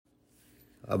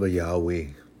Abba Yahweh,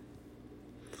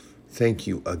 thank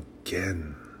you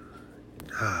again,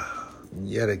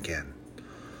 yet again.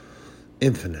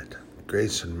 Infinite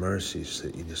grace and mercies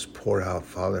that you just pour out,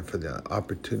 Father, for the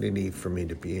opportunity for me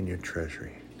to be in your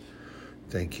treasury.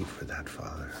 Thank you for that,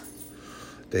 Father.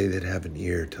 They that have an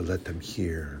ear, to let them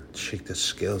hear. Shake the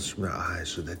scales from their eyes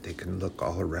so that they can look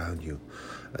all around you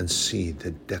and see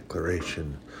the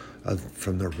declaration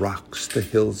from the rocks, the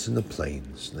hills, and the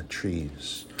plains, and the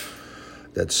trees.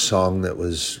 That song that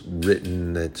was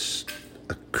written, that's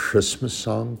a Christmas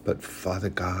song, but Father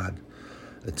God,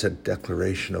 it's a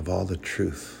declaration of all the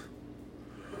truth.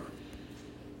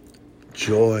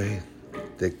 Joy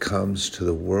that comes to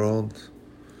the world.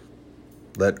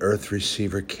 Let earth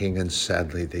receive her king, and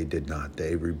sadly they did not.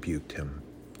 They rebuked him.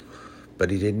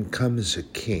 But he didn't come as a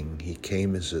king. He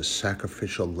came as a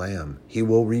sacrificial lamb. He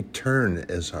will return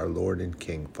as our Lord and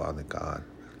King, Father God.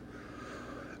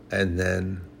 And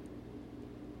then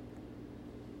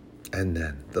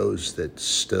those that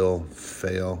still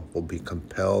fail will be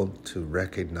compelled to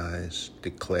recognize,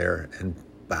 declare, and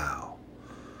bow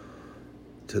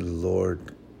to the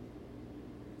Lord,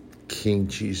 King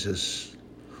Jesus.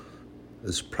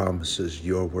 This promises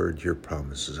your word, your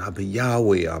promises. Abba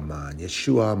Yahweh Aman,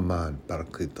 Yeshua Aman,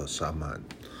 Parakletos Aman.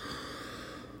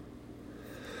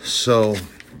 So,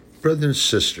 brothers and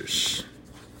sisters,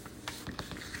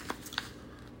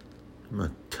 I'm going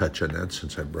to touch on that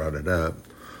since I brought it up.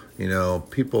 You know,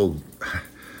 people,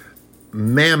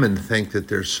 mammon think that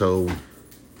they're so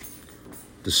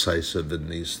decisive, and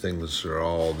these things are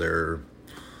all their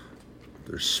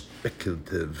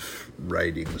speculative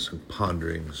writings and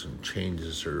ponderings and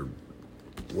changes are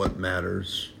what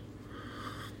matters.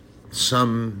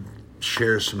 Some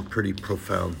share some pretty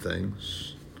profound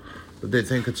things, but they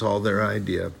think it's all their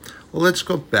idea. Well, let's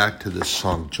go back to this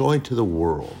song, Joy to the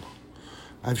World.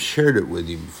 I've shared it with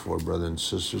you before, brothers and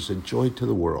sisters, a joy to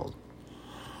the world.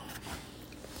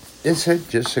 Is it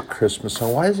just a Christmas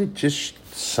song? Why is it just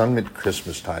sung at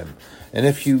Christmas time? And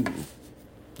if you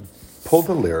pull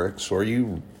the lyrics, or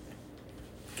you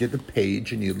get a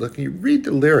page and you look and you read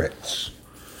the lyrics,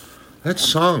 that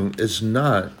song is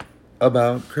not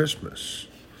about Christmas.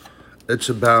 It's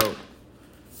about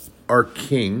our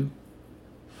King,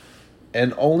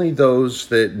 and only those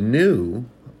that knew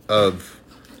of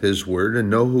his word and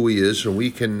know who he is, and we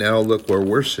can now look where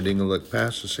we're sitting and look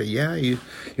past and say, yeah, he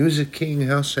was a king.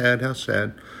 How sad, how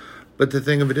sad. But the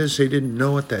thing of it is, they didn't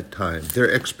know at that time.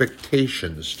 Their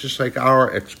expectations, just like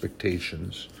our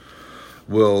expectations,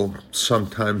 will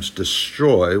sometimes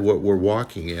destroy what we're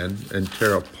walking in and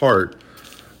tear apart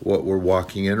what we're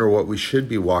walking in or what we should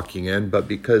be walking in. But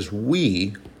because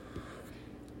we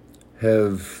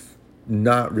have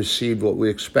not received what we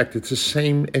expect, it's the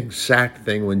same exact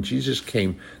thing when Jesus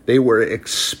came. They were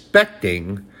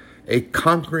expecting a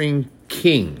conquering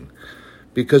king,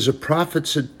 because the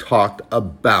prophets had talked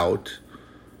about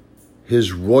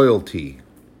his royalty.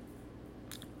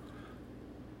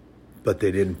 But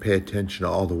they didn't pay attention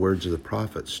to all the words of the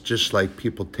prophets. Just like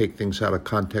people take things out of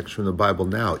context from the Bible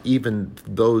now. Even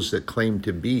those that claim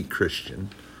to be Christian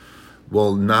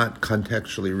will not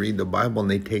contextually read the Bible, and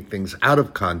they take things out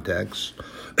of context.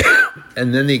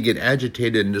 And then they get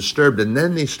agitated and disturbed, and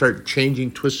then they start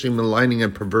changing, twisting, maligning,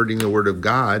 and perverting the word of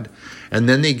God. And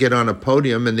then they get on a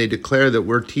podium and they declare that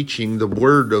we're teaching the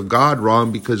word of God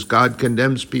wrong because God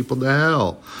condemns people to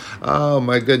hell. Oh,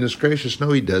 my goodness gracious.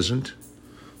 No, he doesn't.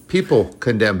 People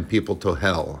condemn people to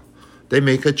hell. They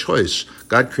make a choice.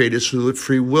 God created us with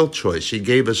free will choice. He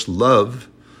gave us love,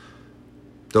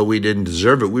 though we didn't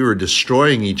deserve it. We were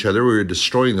destroying each other. We were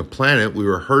destroying the planet. We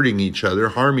were hurting each other,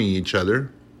 harming each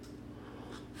other.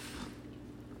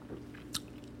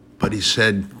 But he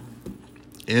said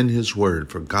in his word,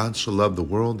 for God so loved the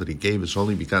world that he gave his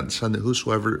only begotten Son, that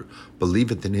whosoever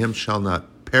believeth in him shall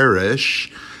not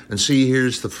perish. And see,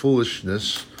 here's the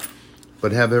foolishness,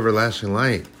 but have everlasting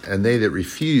life. And they that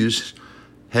refuse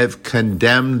have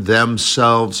condemned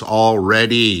themselves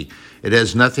already. It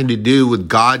has nothing to do with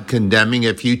God condemning.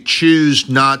 If you choose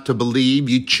not to believe,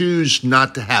 you choose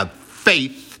not to have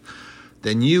faith,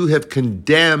 then you have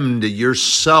condemned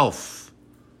yourself.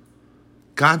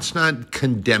 God's not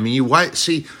condemning you. Why?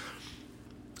 See,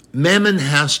 Mammon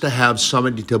has to have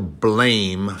somebody to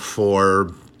blame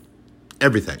for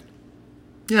everything.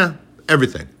 Yeah,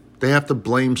 everything. They have to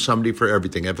blame somebody for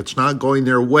everything. If it's not going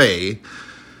their way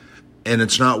and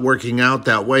it's not working out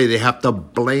that way, they have to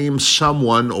blame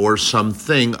someone or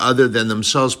something other than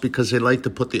themselves, because they like to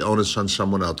put the onus on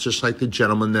someone else. Just like the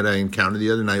gentleman that I encountered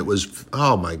the other night was,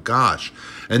 oh my gosh.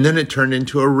 And then it turned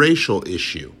into a racial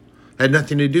issue. It had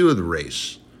nothing to do with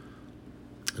race.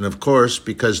 And of course,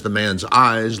 because the man's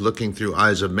eyes, looking through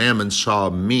eyes of mammon, saw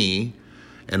me,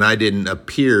 and I didn't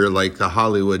appear like the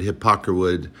Hollywood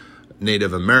Hippocrite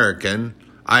Native American,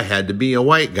 I had to be a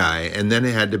white guy, and then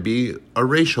it had to be a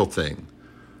racial thing.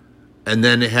 And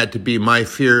then it had to be my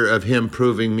fear of him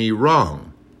proving me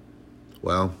wrong.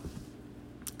 Well,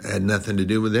 it had nothing to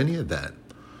do with any of that.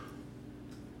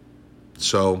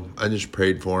 So I just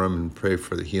prayed for him and prayed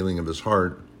for the healing of his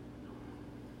heart,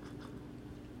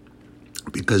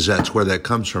 because that's where that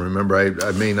comes from. Remember,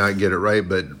 I may not get it right,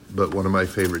 but one of my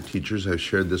favorite teachers, I've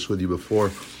shared this with you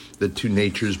before, the two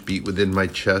natures beat within my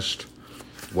chest.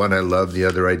 One I love, the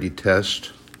other I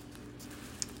detest.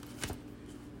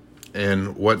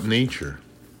 And what nature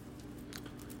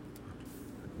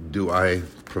do I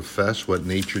profess? What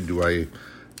nature do I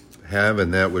have?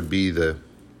 And that would be the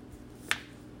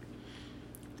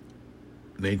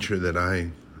nature that I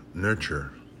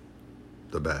nurture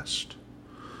the best.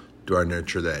 Do I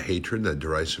nurture that hatred, that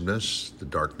derisiveness, the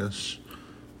darkness?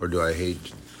 Or do I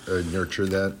nurture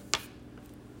that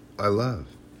I love?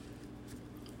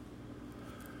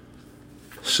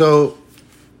 So,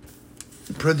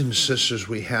 brothers and sisters,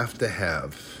 we have to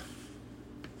have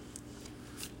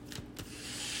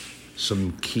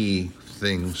some key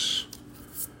things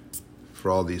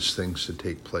for all these things to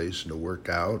take place and to work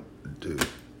out, to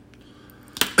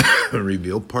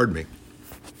reveal, pardon me.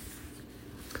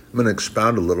 I'm going to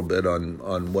expound a little bit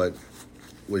on what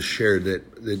was shared,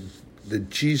 that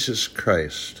Jesus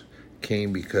Christ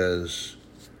came because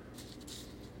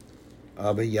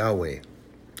Abba Yahweh,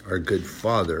 our good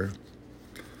Father,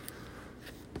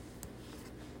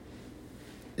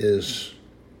 is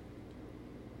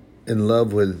in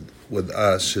love with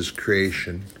us, his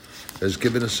creation, has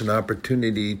given us an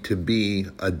opportunity to be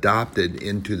adopted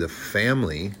into the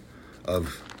family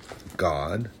of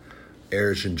God,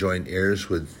 heirs and joint heirs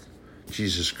with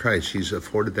Jesus Christ. He's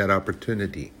afforded that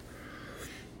opportunity.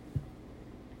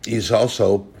 He's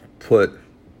also put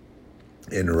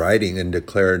in writing and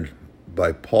declared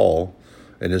by Paul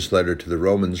in his letter to the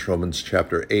Romans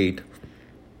chapter 8,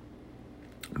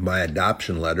 my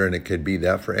adoption letter, and it could be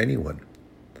that for anyone.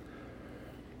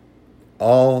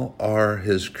 All are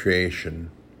his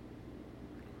creation,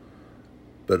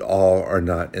 but all are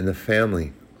not in the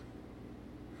family,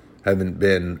 haven't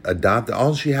been adopted.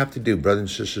 All you have to do, brothers and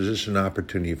sisters, this is an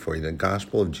opportunity for you. The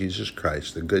gospel of Jesus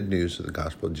Christ, the good news of the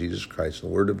gospel of Jesus Christ, the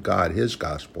word of God, his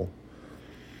gospel.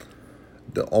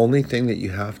 The only thing that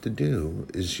you have to do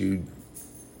is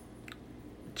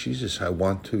Jesus, I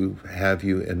want to have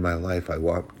you in my life. I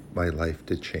want my life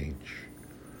to change.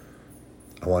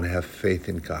 I want to have faith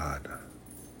in God.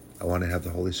 I want to have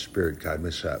the Holy Spirit guide my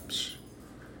steps.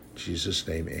 In Jesus'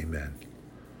 name, amen.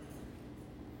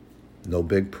 No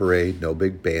big parade, no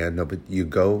big band, no. But you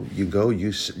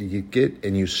get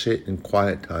and you sit in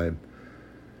quiet time,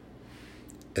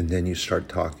 and then you start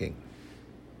talking,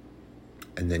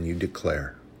 and then you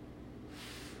declare,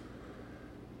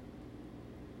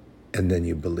 and then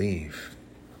you believe.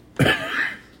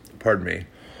 Pardon me.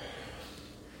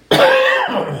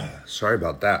 Sorry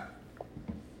about that.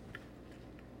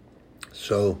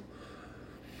 So,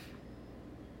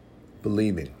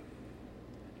 believing.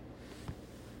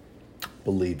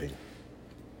 I'm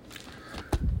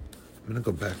going to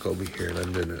go back over here, and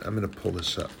I'm going to pull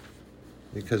this up,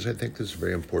 because I think this is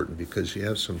very important, because you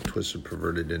have some twisted,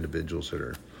 perverted individuals that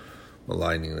are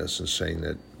maligning this and saying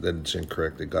that it's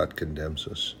incorrect, that God condemns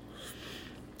us.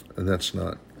 And that's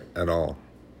not at all.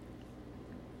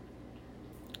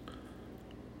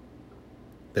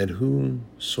 That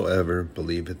whosoever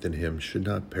believeth in him should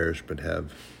not perish but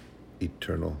have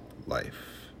eternal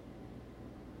life.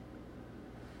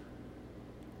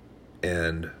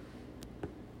 And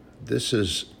this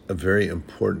is a very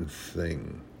important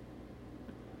thing.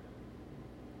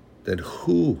 That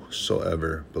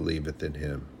whosoever believeth in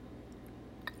him.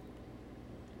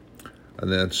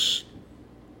 And that's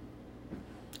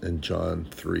in John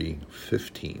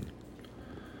 3:15.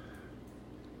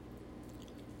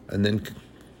 And then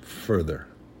further,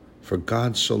 for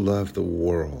God so loved the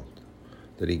world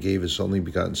that he gave his only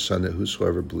begotten Son, that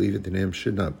whosoever believeth in him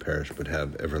should not perish but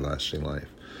have everlasting life.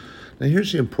 Now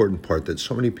here's the important part that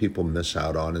so many people miss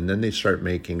out on, and then they start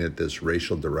making it this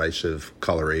racial derisive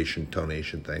coloration,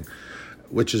 tonation thing,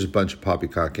 which is a bunch of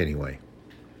poppycock anyway.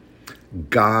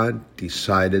 God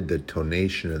decided the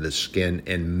tonation of the skin,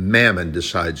 and mammon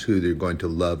decides who they're going to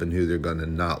love and who they're going to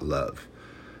not love.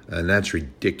 And that's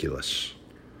ridiculous.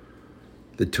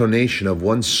 The tonation of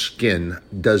one's skin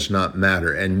does not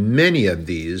matter. And many of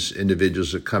these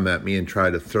individuals that come at me and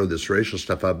try to throw this racial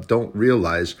stuff up don't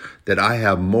realize that I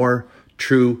have more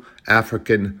true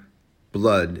African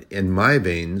blood in my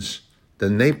veins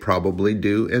than they probably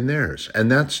do in theirs.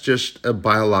 And that's just a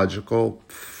biological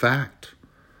fact.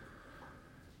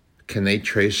 Can they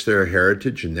trace their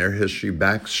heritage and their history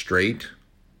back straight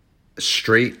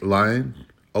line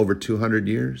over 200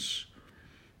 years?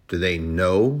 Do they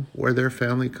know where their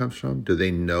family comes from? Do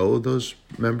they know those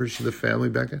members of the family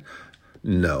back then?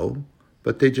 No,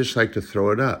 but they just like to throw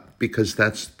it up because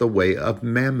that's the way of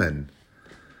mammon.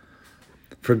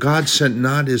 For God sent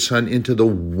not his Son into the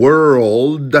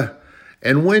world.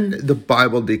 And when the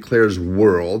Bible declares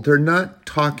world, they're not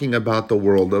talking about the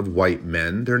world of white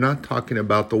men. They're not talking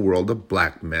about the world of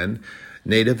black men,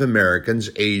 Native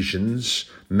Americans, Asians,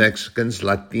 Mexicans,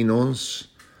 Latinos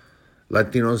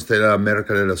de la América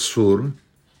del Sur.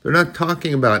 They're not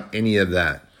talking about any of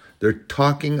that. They're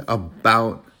talking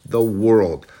about the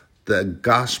world. The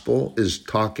gospel is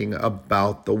talking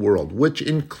about the world, which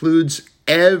includes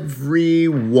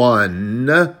everyone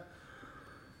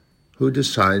who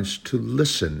decides to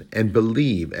listen and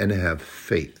believe and have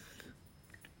faith.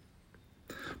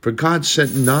 For God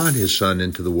sent not his Son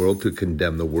into the world to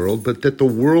condemn the world, but that the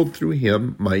world through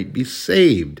him might be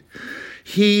saved.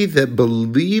 He that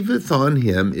believeth on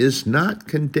him is not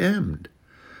condemned,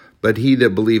 but he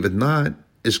that believeth not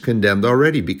is condemned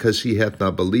already, because he hath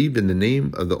not believed in the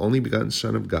name of the only begotten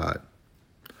Son of God.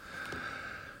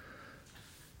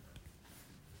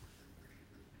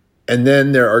 And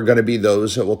then there are going to be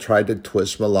those that will try to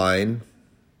twist, malign,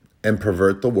 and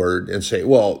pervert the word and say,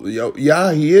 well,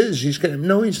 yeah, he is.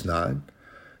 No, he's not.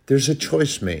 There's a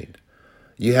choice made.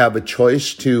 You have a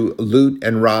choice to loot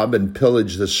and rob and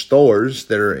pillage the stores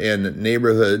that are in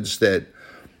neighborhoods that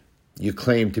you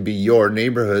claim to be your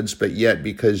neighborhoods, but yet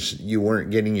because you weren't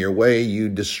getting your way, you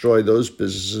destroy those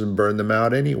businesses and burn them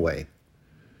out anyway.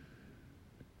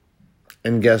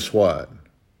 And guess what?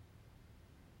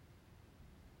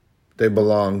 They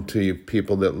belong to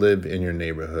people that live in your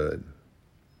neighborhood.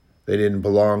 They didn't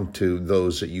belong to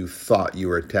those that you thought you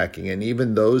were attacking. And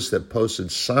even those that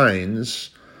posted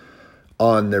signs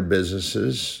on their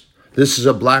businesses, this is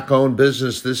a black-owned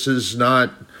business, this is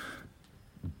not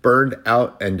burned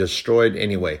out and destroyed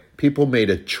anyway. People made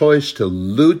a choice to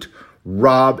loot,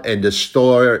 rob, and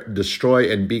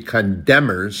destroy and be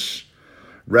condemners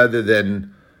rather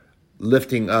than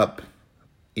lifting up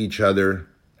each other,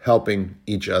 helping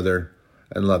each other,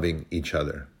 and loving each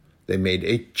other. They made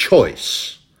a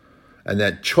choice. And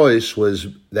that choice was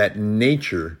that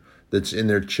nature that's in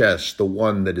their chest, the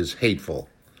one that is hateful.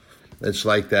 It's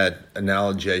like that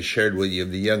analogy I shared with you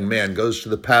of the young man goes to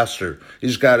the pastor.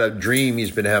 He's got a dream he's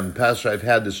been having. Pastor, I've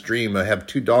had this dream. I have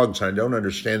 2 dogs, and I don't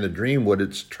understand the dream, what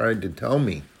it's trying to tell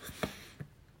me.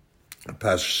 The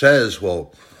pastor says,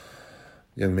 well,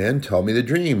 young man, tell me the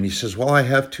dream. And he says, well, I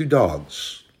have 2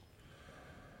 dogs.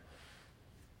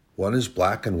 One is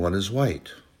black and one is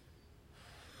white.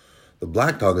 The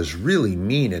black dog is really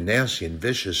mean and nasty and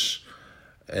vicious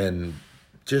and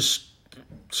just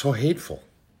so hateful.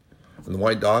 And the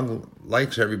white dog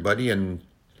likes everybody, and,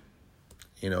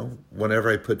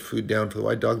 whenever I put food down for the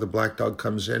white dog, the black dog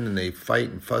comes in and they fight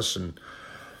and fuss, and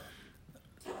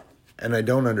I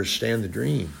don't understand the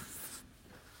dream.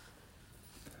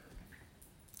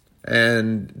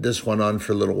 And this went on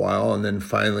for a little while, and then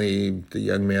finally the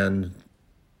young man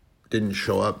didn't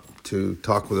show up to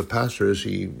talk with the pastor as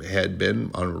he had been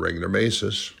on a regular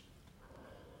basis.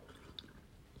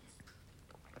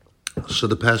 So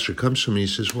the pastor comes to me, he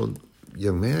says, well,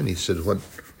 young man, he said, what?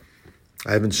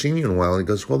 I haven't seen you in a while. And he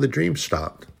goes, well, the dream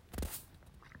stopped.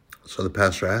 So the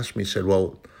pastor asked me, he said,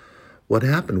 well, what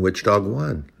happened? Which dog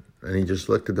won? And he just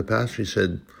looked at the pastor, he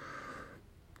said,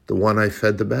 the one I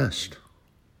fed the best.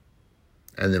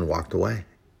 And then walked away.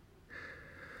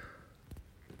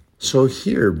 So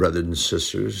here, brothers and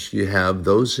sisters, you have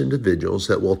those individuals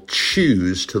that will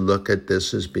choose to look at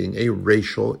this as being a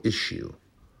racial issue.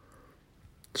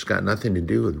 It's got nothing to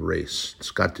do with race. It's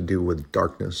got to do with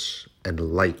darkness and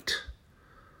light.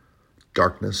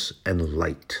 Darkness and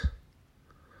light.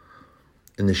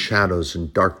 In the shadows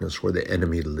and darkness where the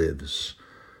enemy lives,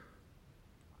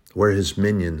 where his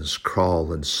minions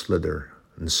crawl and slither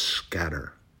and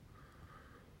scatter,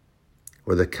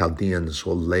 where the Chaldeans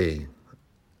will lay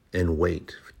in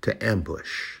wait to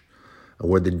ambush, and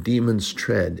where the demons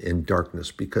tread in darkness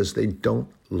because they don't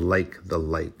like the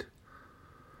light.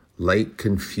 Light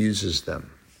confuses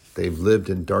them. They've lived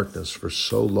in darkness for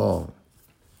so long,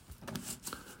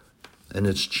 and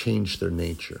it's changed their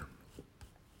nature.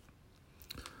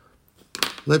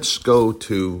 Let's go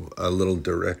to a little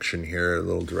direction here, a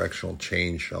little directional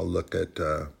change. I'll look at,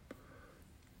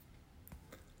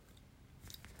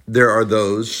 there are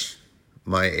those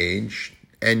my age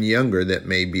and younger that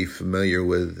may be familiar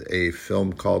with a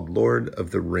film called Lord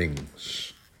of the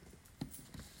Rings,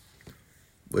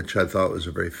 which I thought was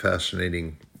a very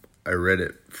fascinating. I read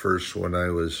it first when I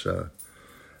was,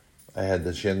 I had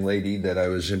this young lady that I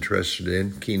was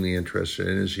keenly interested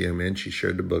in as a young man. She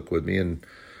shared the book with me, and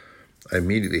I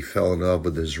immediately fell in love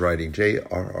with his writing,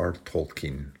 J.R.R.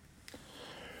 Tolkien.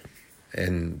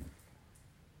 And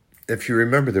if you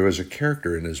remember, there was a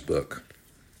character in his book,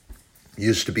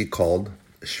 used to be called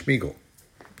Sméagol,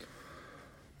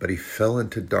 but he fell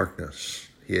into darkness.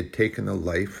 He had taken the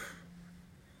life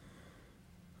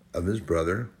of his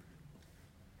brother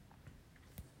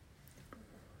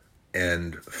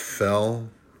and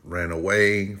ran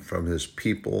away from his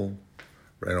people,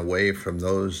 ran away from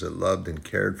those that loved and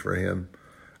cared for him,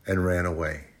 and ran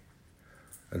away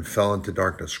and fell into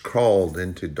darkness, crawled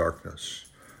into darkness,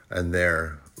 and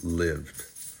there lived.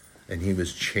 And he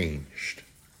was changed.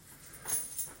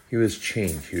 He was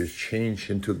changed. He was changed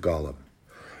into Gollum.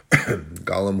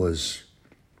 Gollum was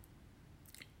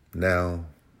now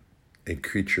a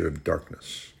creature of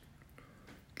darkness.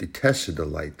 Detested the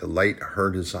light. The light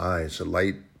hurt his eyes. The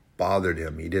light bothered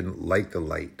him. He didn't like the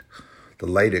light. The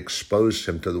light exposed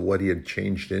him to what he had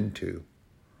changed into,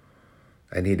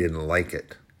 and he didn't like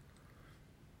it.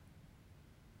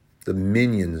 The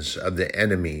minions of the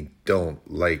enemy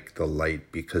don't like the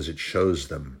light because it shows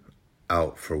them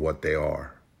out for what they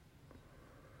are.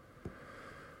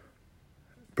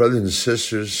 Brothers and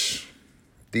sisters,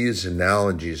 these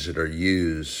analogies that are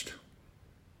used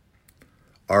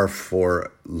are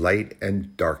for light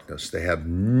and darkness. They have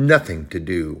nothing to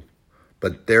do,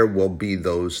 but there will be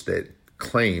those that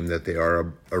claim that they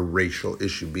are a racial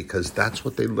issue because that's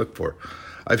what they look for.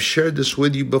 I've shared this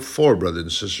with you before, brothers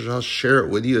and sisters. I'll share it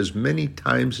with you as many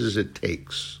times as it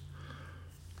takes,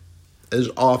 as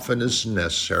often as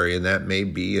necessary, and that may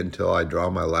be until I draw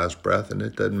my last breath, and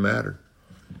it doesn't matter.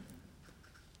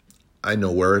 I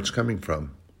know where it's coming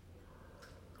from.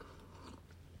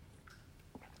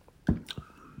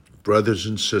 Brothers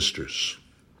and sisters,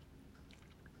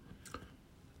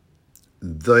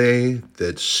 they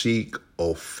that seek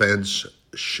offense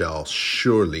shall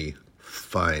surely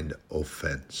find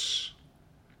offense.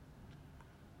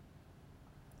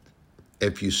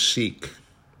 If you seek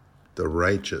the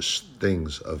righteous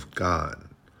things of God,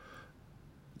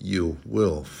 you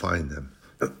will find them.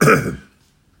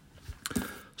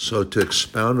 So to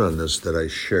expound on this that I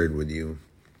shared with you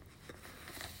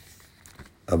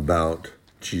about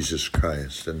Jesus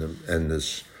Christ and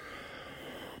this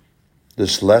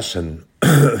lesson,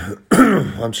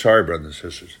 I'm sorry, brothers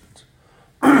and sisters.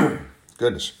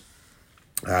 Goodness.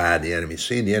 The enemy.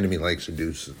 See, the enemy likes to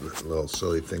do little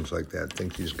silly things like that.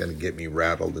 Thinks he's going to get me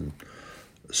rattled and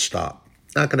stop.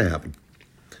 Not going to happen.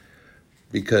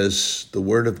 Because the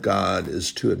Word of God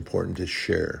is too important to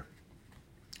share.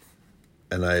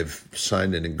 And I've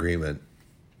signed an agreement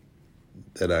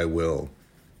that I will,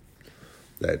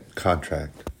 that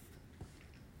contract.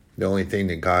 The only thing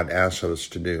that God asks us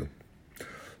to do.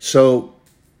 So,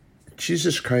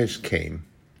 Jesus Christ came,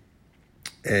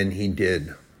 and he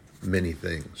did many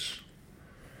things.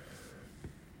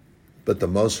 But the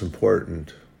most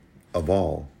important of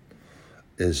all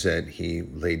is that he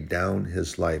laid down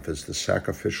his life as the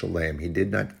sacrificial lamb. He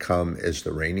did not come as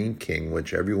the reigning king,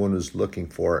 which everyone was looking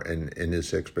for in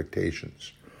his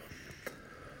expectations.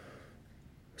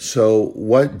 So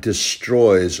what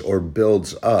destroys or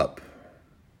builds up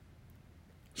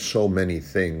so many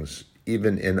things,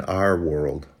 even in our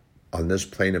world, on this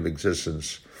plane of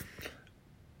existence,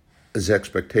 is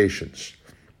expectations.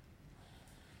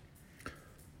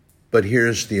 But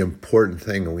here's the important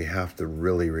thing, and we have to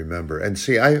really remember. And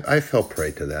see, I fell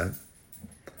prey to that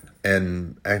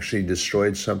and actually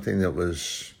destroyed something that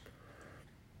was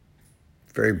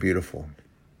very beautiful.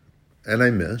 And I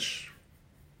miss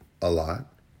a lot.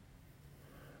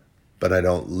 But I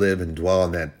don't live and dwell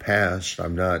in that past.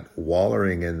 I'm not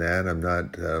wallowing in that. I'm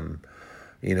not,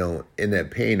 in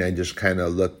that pain. I just kind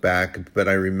of look back. But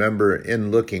I remember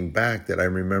in looking back that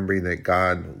I'm remembering that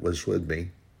God was with me.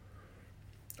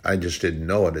 I just didn't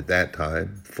know it at that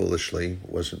time. Foolishly,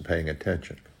 wasn't paying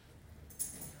attention.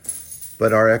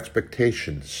 But our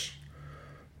expectations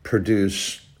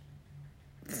produce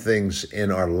things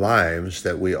in our lives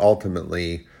that we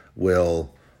ultimately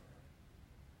will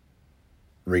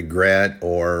regret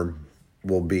or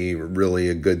will be really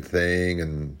a good thing,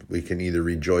 and we can either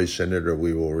rejoice in it or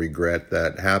we will regret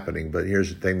that happening. But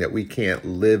here's the thing, that we can't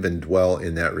live and dwell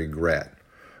in that regret.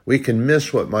 We can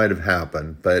miss what might have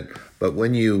happened, but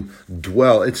when you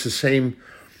dwell, it's the same.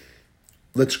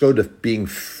 Let's go to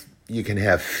you can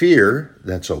have fear,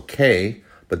 that's okay,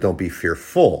 but don't be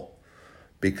fearful.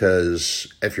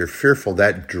 Because if you're fearful,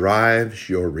 that drives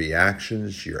your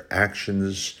reactions, your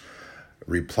actions,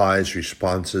 replies,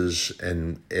 responses,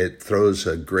 and it throws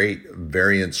a great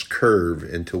variance curve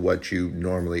into what you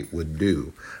normally would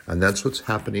do. And that's what's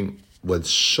happening with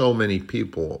so many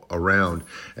people around.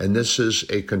 And this is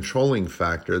a controlling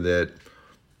factor that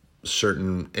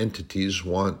certain entities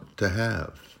want to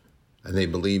have. And they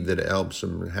believe that it helps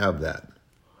them have that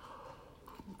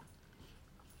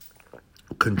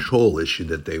control issue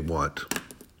that they want.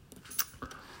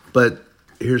 But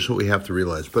here's what we have to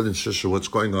realize. Brothers and sisters, what's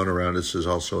going on around us is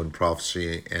also in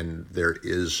prophecy, and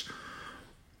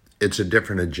it's a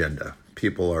different agenda.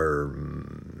 People are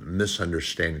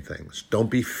misunderstanding things. Don't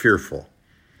be fearful.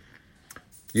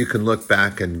 You can look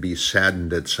back and be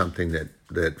saddened at something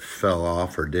that fell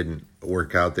off or didn't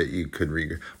work out that you could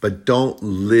regret. But don't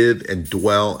live and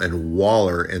dwell and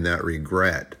waller in that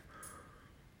regret.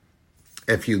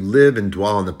 If you live and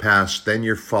dwell in the past, then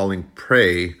you're falling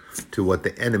prey to what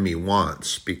the enemy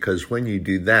wants. Because when you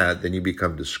do that, then you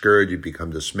become discouraged, you become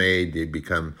dismayed, you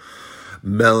become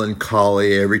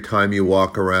melancholy every time you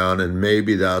walk around. And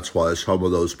maybe that's why some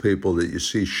of those people that you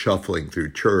see shuffling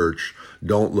through church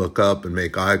don't look up and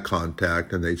make eye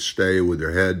contact, and they stay with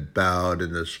their head bowed.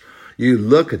 And this, you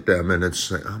look at them and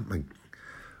it's like, oh my,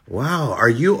 wow, are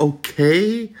you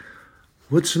okay?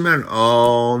 What's the matter?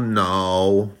 Oh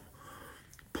no.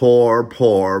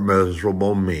 Poor,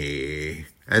 miserable me.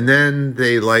 And then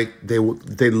they love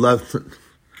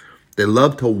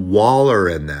to waller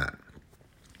in that.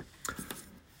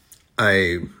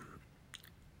 I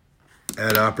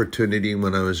had opportunity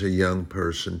when I was a young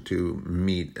person to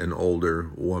meet an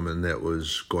older woman that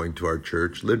was going to our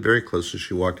church, lived very close, so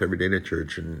she walked every day to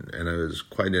church, and I was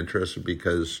quite interested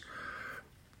because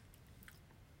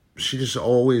she just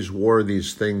always wore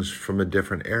these things from a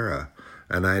different era.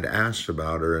 And I had asked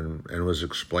about her and was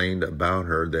explained about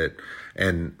her that,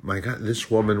 and my God, this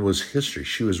woman was history.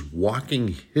 She was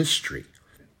walking history.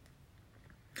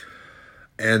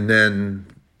 And then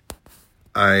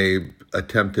I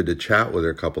attempted to chat with her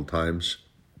a couple times.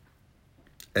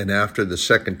 And after the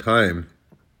second time,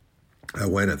 I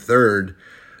went a third,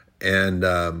 and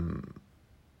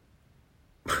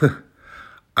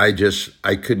I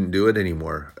couldn't do it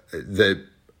anymore.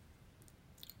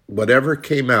 Whatever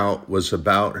came out was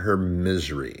about her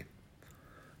misery,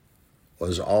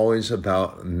 was always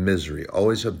about misery.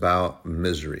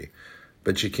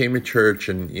 But she came to church,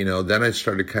 and, then I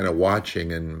started kind of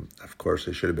watching, and of course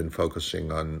I should have been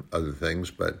focusing on other things,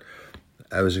 but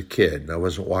I was a kid, and I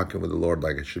wasn't walking with the Lord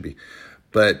like I should be.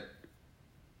 But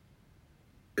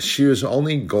she was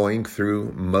only going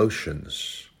through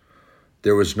motions.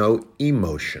 There was no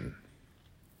emotion.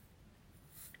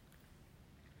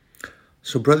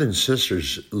 So, brothers and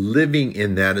sisters, living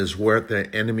in that is where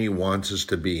the enemy wants us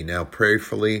to be. Now,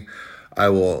 prayerfully, I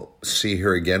will see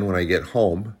her again when I get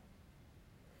home.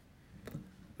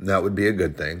 That would be a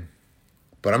good thing.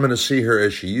 But I'm going to see her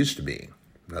as she used to be,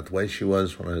 not the way she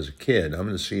was when I was a kid. I'm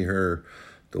going to see her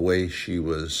the way she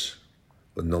was,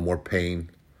 with no more pain,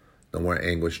 no more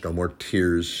anguish, no more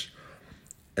tears.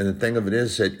 And the thing of it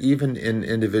is that even in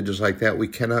individuals like that, we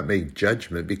cannot make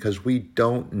judgment because we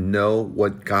don't know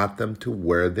what got them to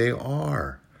where they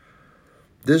are.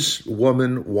 This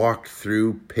woman walked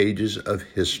through pages of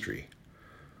history.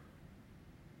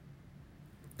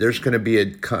 There's going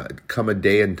to come a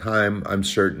day and time, I'm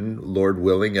certain, Lord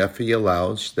willing, if He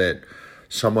allows, that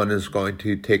someone is going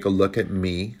to take a look at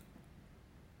me.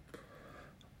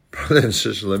 Brothers and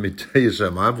sisters, let me tell you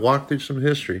something. I've walked through some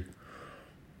history.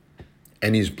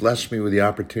 And He's blessed me with the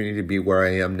opportunity to be where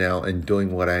I am now and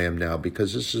doing what I am now,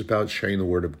 because this is about sharing the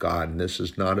Word of God, and this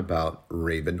is not about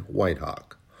Raven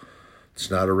Whitehawk.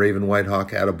 It's not a Raven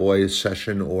Whitehawk attaboy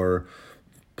session or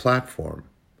platform.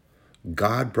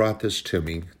 God brought this to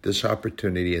me, this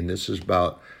opportunity, and this is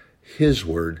about His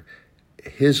Word,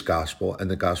 His gospel, and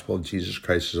the gospel of Jesus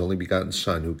Christ, His only begotten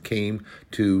Son, who came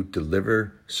to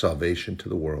deliver salvation to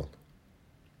the world.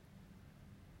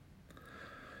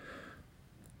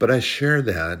 But I share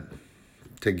that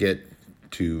to get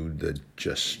to the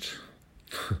gist.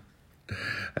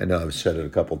 I know I've said it a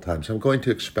couple of times. I'm going to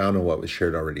expound on what was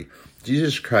shared already.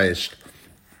 Jesus Christ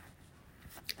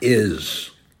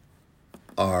is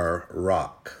our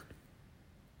rock.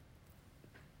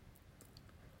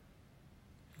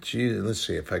 Jesus, let's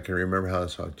see if I can remember how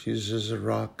it's called. Jesus is a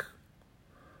rock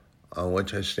on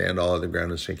which I stand, all of the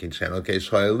ground is sinking sand. Okay,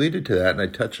 so I alluded to that, and I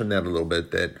touched on that a little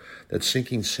bit, that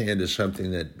sinking sand is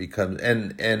something that becomes,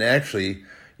 and actually,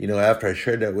 after I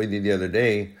shared that with you the other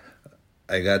day,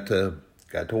 I got to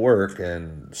work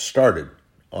and started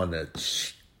on that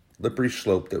slippery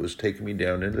slope that was taking me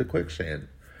down into the quicksand.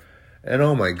 And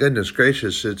oh my goodness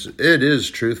gracious, it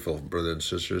is truthful, brothers and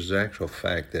sisters. The actual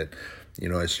fact that,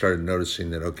 I started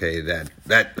noticing that, okay, that,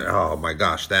 oh my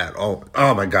gosh, that, oh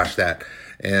my gosh, that.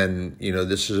 And,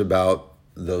 this is about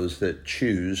those that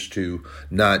choose to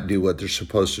not do what they're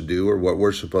supposed to do or what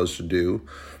we're supposed to do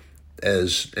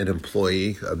as an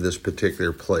employee of this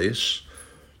particular place.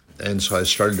 And so I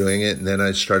started doing it, and then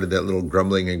I started that little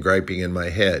grumbling and griping in my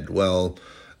head. Well,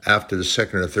 after the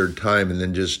second or third time and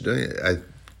then just doing it,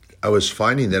 I was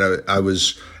finding that I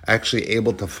was actually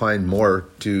able to find more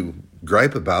to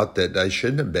gripe about that I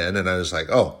shouldn't have been. And I was like,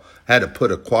 I had to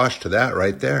put a quash to that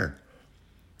right there.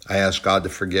 I asked God to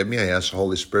forgive me. I asked the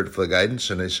Holy Spirit for the guidance.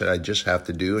 And I said, I just have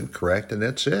to do and correct, and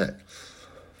that's it.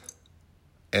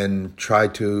 And try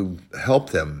to help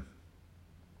them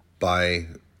by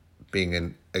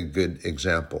being a good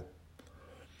example.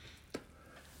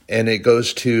 And it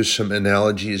goes to some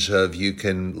analogies of you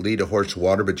can lead a horse to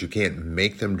water, but you can't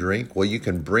make them drink. Well, you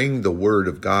can bring the word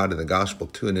of God and the gospel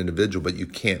to an individual, but you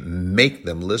can't make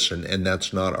them listen. And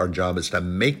that's not our job, is to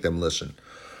make them listen.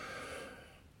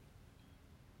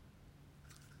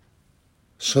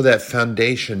 So that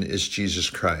foundation is Jesus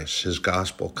Christ. His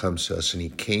gospel comes to us, and he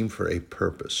came for a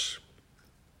purpose.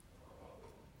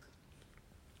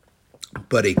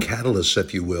 But a catalyst,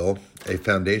 if you will, a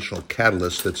foundational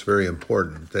catalyst that's very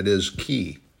important, that is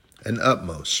key and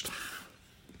utmost.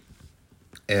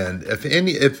 And if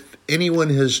anyone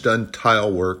has done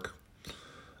tile work,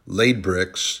 laid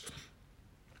bricks,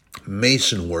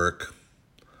 mason work,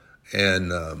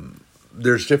 and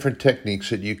there's different techniques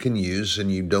that you can use, and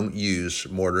you don't use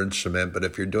mortar and cement, but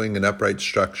if you're doing an upright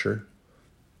structure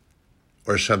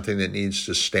or something that needs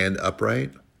to stand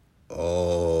upright,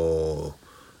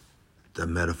 the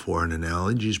metaphor and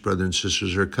analogies, brothers and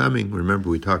sisters, are coming. Remember,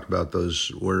 we talked about those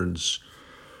words.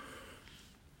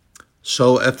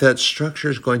 So if that structure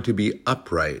is going to be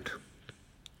upright,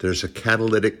 there's a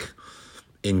catalytic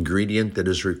ingredient that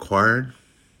is required,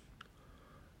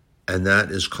 and that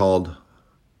is called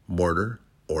mortar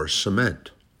or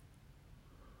cement.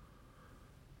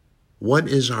 What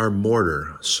is our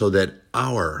mortar so that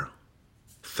our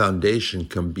foundation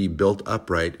can be built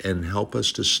upright and help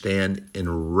us to stand in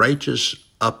righteous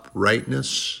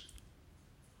uprightness?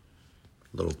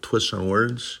 Little twist on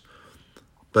words.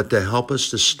 But to help us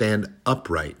to stand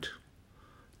upright,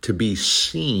 to be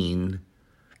seen,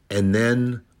 and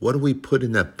then what do we put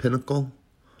in that pinnacle?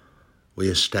 We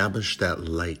establish that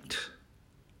light.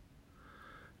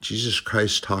 Jesus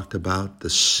Christ talked about the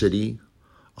city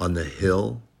on the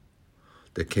hill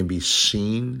that can be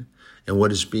seen, and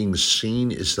what is being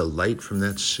seen is the light from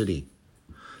that city.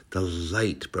 The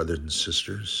light, brothers and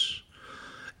sisters.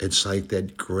 It's like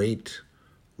that great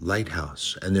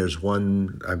lighthouse. And there's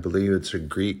one, I believe it's a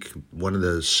Greek, one of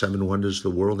the 7 wonders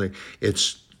of the world.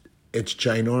 It's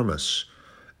ginormous.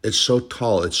 It's so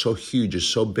tall. It's so huge. It's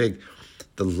so big.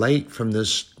 The light from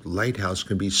this lighthouse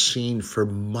can be seen for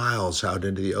miles out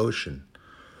into the ocean.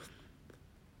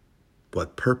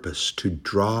 What purpose? To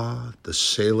draw the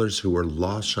sailors who were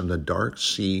lost on the dark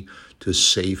sea to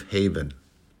safe haven.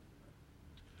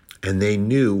 And they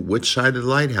knew which side of the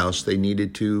lighthouse they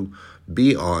needed to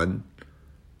be on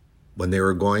when they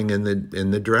were going in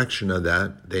the direction of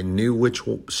that. They knew which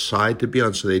side to be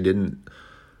on, so they didn't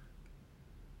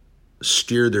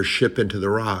steer their ship into the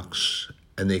rocks,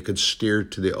 and they could steer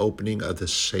to the opening of the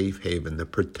safe haven, the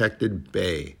protected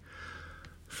bay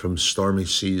from stormy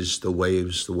seas, the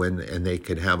waves, the wind, and they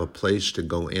could have a place to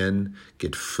go in,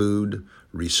 get food,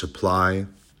 resupply,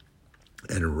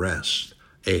 and rest,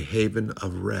 a haven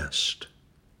of rest.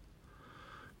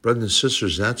 Brothers and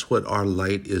sisters, that's what our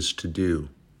light is to do.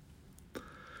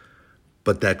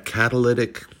 But that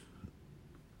catalytic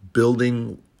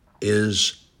building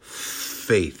is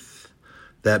faith.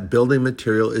 That building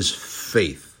material is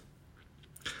faith.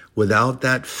 Without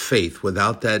that faith,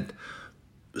 without that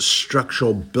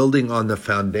structural building on the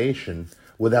foundation,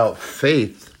 without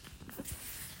faith,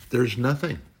 there's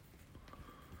nothing.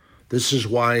 This is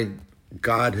why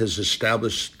God has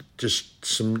established just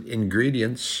some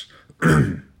ingredients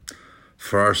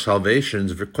for our salvation.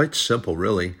 It's quite simple,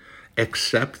 really.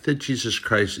 Accept that Jesus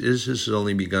Christ is his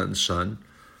only begotten Son.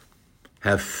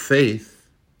 Have faith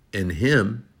in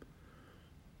him.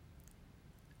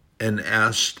 And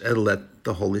ask and let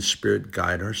the Holy Spirit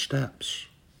guide our steps.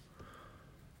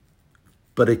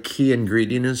 But a key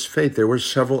ingredient is faith. There were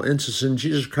several instances, and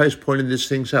Jesus Christ pointed these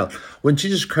things out. When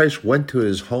Jesus Christ went to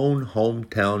his own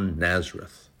hometown,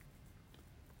 Nazareth,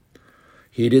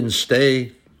 he didn't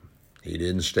stay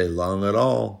long at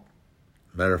all.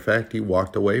 Matter of fact, he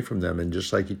walked away from them. And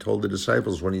just like he told the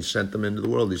disciples when he sent them into the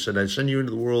world, he said, I send you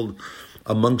into the world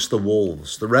amongst the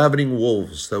wolves, the ravening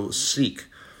wolves that will seek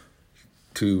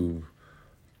to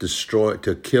destroy,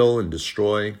 to kill and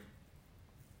destroy.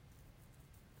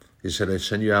 He said, I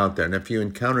send you out there. And if you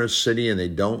encounter a city and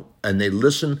they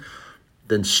listen,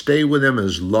 then stay with them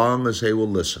as long as they will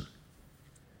listen.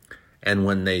 And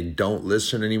when they don't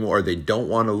listen anymore, or they don't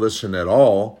want to listen at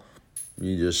all,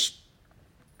 you just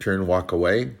turn and walk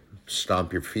away,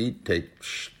 stomp your feet,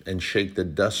 and shake the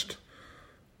dust,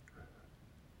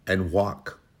 and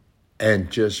walk, and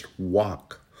just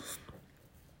walk.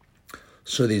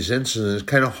 So these incidents are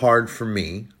kind of hard for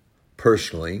me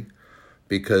personally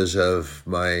because of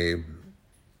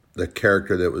the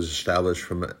character that was established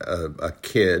from a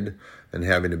kid and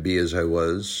having to be as I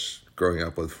was, growing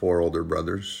up with 4 older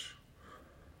brothers.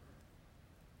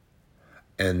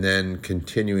 And then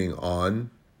continuing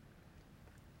on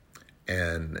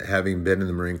and having been in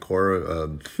the Marine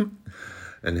Corps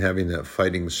and having that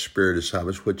fighting spirit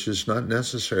established, which is not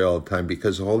necessary all the time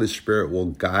because the Holy Spirit will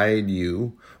guide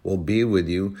you, will be with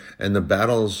you, and the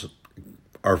battles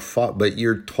are fought, but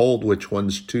you're told which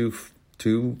ones to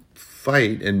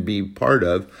fight and be part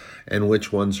of and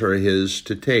which ones are his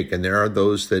to take. And there are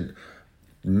those that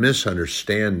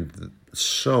misunderstand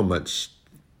so much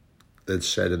that's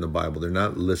said in the Bible. They're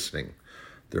not listening.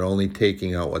 They're only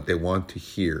taking out what they want to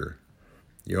hear.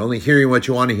 You're only hearing what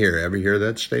you want to hear. Ever hear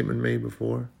that statement made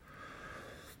before?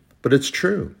 But it's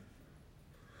true.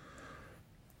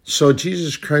 So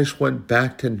Jesus Christ went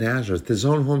back to Nazareth, his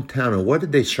own hometown, and what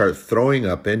did they start throwing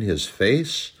up in his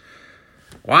face?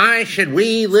 Why should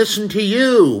we listen to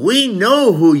you? We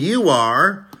know who you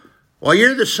are. Well,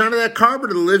 you're the son of that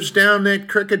carpenter that lives down that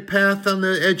crooked path on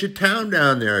the edge of town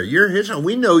down there. You're his son.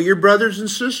 We know your brothers and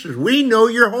sisters. We know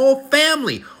your whole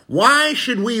family. Why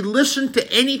should we listen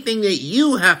to anything that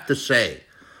you have to say?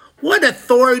 What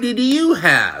authority do you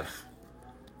have?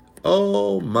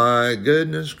 Oh, my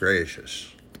goodness gracious.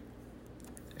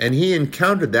 And he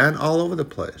encountered that all over the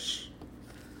place.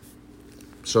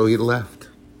 So he left.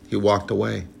 He walked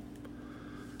away.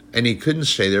 And he couldn't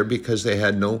stay there because they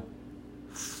had no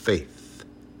faith.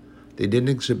 They didn't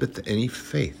exhibit any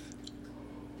faith.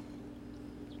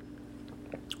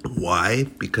 Why?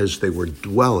 Because they were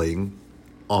dwelling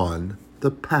on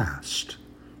the past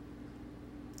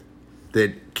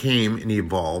that came and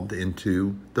evolved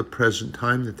into the present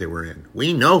time that they were in.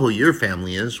 We know who your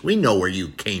family is. We know where you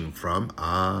came from.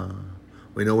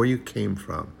 We know where you came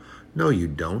from. No, you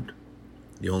don't.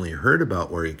 You only heard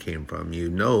about where he came from. You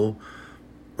know,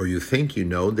 or you think you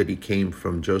know, that he came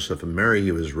from Joseph and Mary.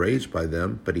 He was raised by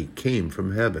them, but he came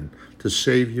from heaven to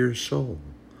save your soul.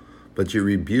 But you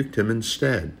rebuked him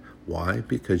instead. Why?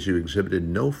 Because you exhibited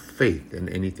no faith in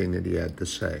anything that he had to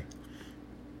say.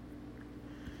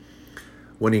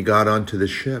 When he got onto the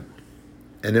ship,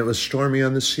 and it was stormy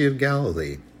on the Sea of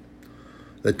Galilee,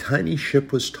 the tiny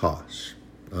ship was tossed.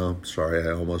 Oh, sorry,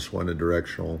 I almost went a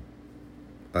directional.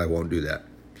 I won't do that.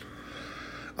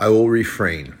 I will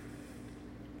refrain.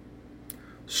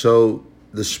 So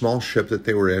the small ship that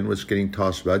they were in was getting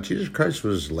tossed about. Jesus Christ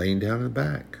was laying down in the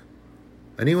back,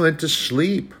 and he went to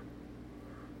sleep.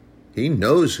 He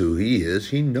knows who he is.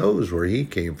 He knows where he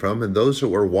came from. And those that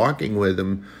were walking with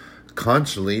him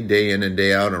constantly, day in and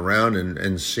day out around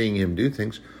and seeing him do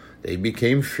things, they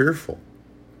became fearful.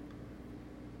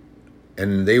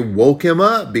 And they woke him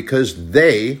up because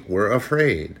they were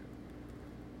afraid.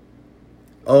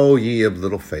 Oh, ye of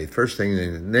little faith. First thing,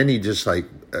 and then he just like,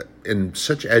 in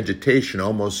such agitation,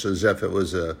 almost as if it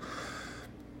was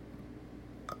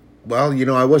well, you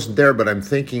know, I wasn't there, but I'm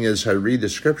thinking as I read the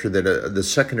scripture that the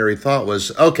secondary thought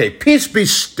was, okay, peace be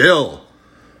still.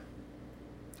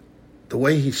 The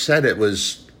way he said it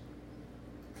was,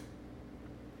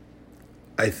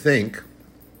 I think,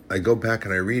 I go back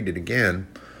and I read it again,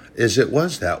 is it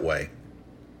was that way.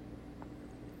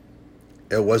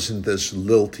 It wasn't this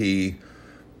lilty,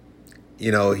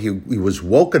 you know, he was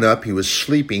woken up, he was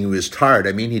sleeping, he was tired.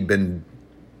 I mean, he'd been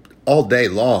all day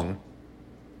long.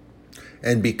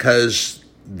 And because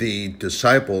the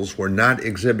disciples were not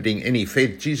exhibiting any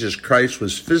faith, Jesus Christ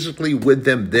was physically with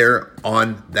them there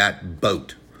on that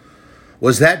boat.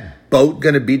 Was that boat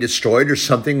going to be destroyed, or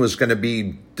something was going to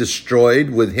be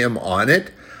destroyed with him on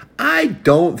it? I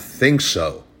don't think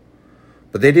so.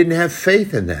 But they didn't have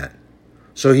faith in that.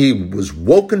 So he was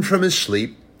woken from his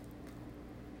sleep,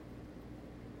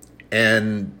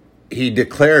 and he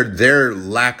declared their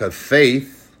lack of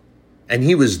faith, and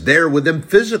he was there with them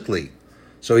physically.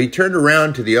 So he turned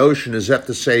around to the ocean as if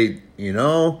to say, you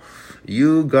know,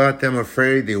 you got them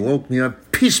afraid. They woke me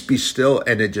up. Peace be still.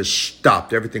 And it just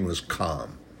stopped. Everything was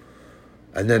calm.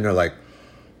 And then they're like,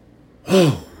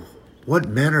 oh, what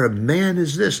manner of man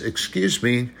is this? Excuse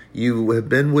me, you have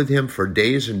been with him for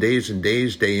days and days and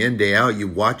days, day in, day out. You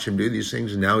watch him do these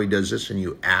things, and now he does this, and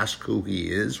you ask who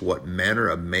he is. What manner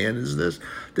of man is this?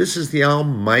 This is the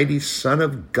Almighty Son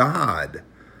of God.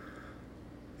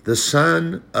 The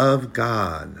Son of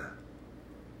God.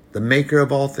 The maker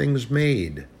of all things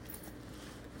made.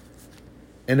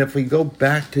 And if we go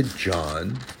back to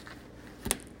John,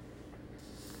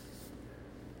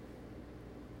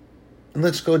 and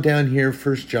let's go down here,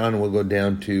 1 John, we'll go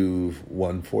down to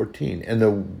 1:14. And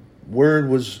the Word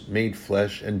was made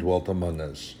flesh and dwelt among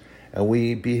us, and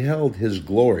we beheld his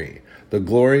glory, the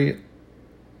glory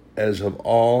as of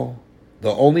all,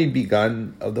 the only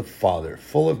begotten of the Father,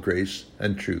 full of grace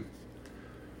and truth.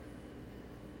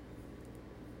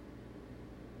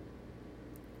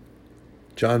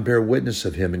 John bare witness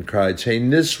of him and cried,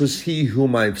 saying, This was he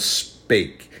whom I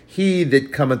spake. He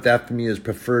that cometh after me is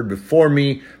preferred before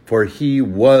me, for he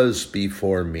was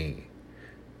before me.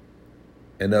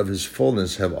 And of his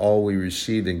fullness have all we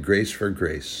received in grace for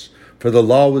grace. For the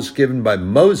law was given by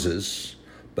Moses,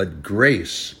 but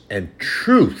grace and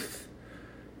truth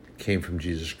came from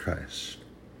Jesus Christ.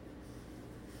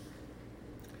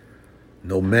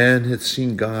 No man hath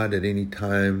seen God at any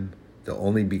time. The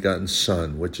only begotten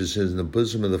Son, which is in the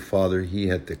bosom of the Father, he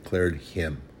hath declared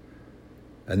him.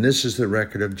 And this is the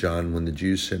record of John when the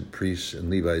Jews sent priests and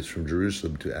Levites from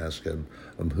Jerusalem to ask him,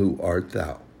 Who art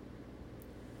thou?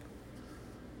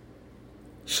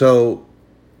 So,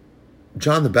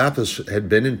 John the Baptist had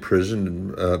been in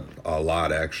prison a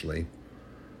lot, actually.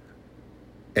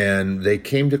 And they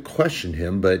came to question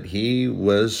him, but he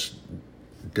was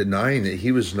denying that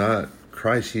he was not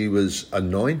Christ. He was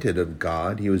anointed of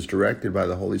God. He was directed by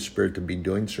the Holy Spirit to be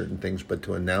doing certain things, but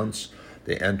to announce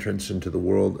the entrance into the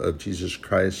world of Jesus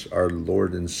Christ, our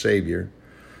Lord and Savior.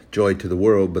 Joy to the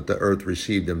world, but the earth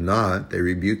received him not. They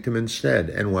rebuked him instead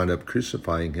and wound up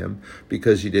crucifying him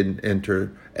because he didn't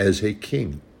enter as a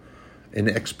king. In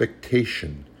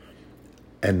expectation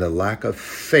and the lack of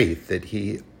faith that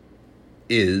he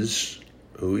is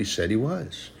who he said he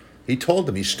was. He told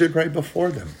them, he stood right before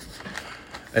them.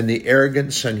 And the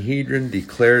arrogant Sanhedrin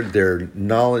declared their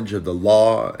knowledge of the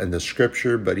law and the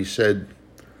scripture, but he said,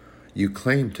 You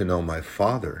claim to know my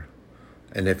Father,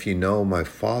 and if you know my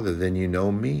Father, then you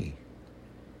know me.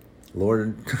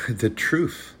 Lord, the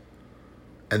truth,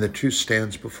 and the truth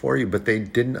stands before you, but they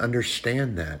didn't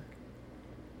understand that.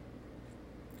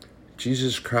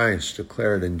 Jesus Christ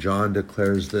declared, and John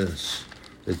declares this,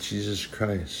 that Jesus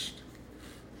Christ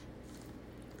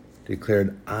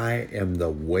declared, I am the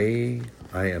way,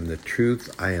 I am the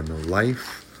truth, I am the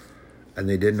life. And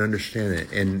they didn't understand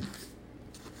it. And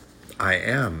I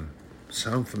am,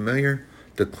 sound familiar?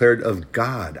 Declared of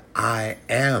God, I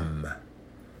am.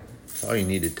 That's all you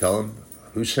need to tell him.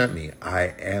 Who sent me?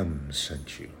 I am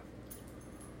sent you.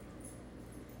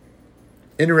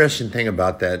 Interesting thing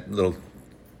about that little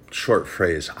short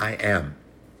phrase, I am.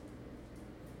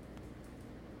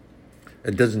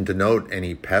 It doesn't denote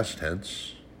any past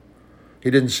tense.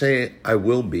 He didn't say, I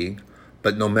will be,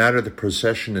 but no matter the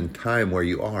procession and time where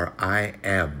you are, I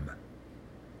am.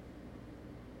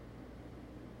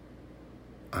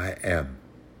 I am.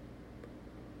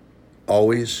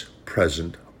 Always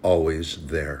present, always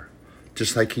there.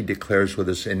 Just like he declares with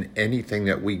us in anything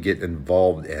that we get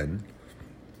involved in,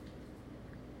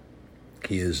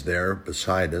 he is there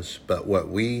beside us, but what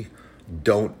we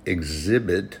don't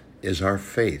exhibit is our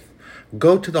faith.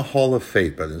 Go to the Hall of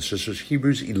Faith, brothers and sisters.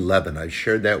 Hebrews 11. I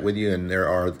shared that with you, and there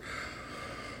are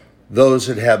those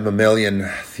that have mammalian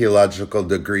theological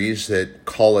degrees that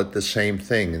call it the same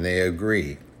thing, and they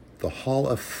agree. The Hall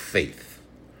of Faith.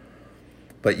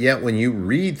 But yet when you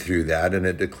read through that, and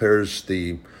it declares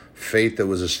the faith that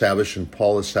was established, and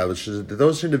Paul establishes it,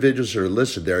 those individuals that are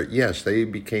listed there, yes, they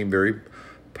became very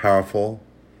powerful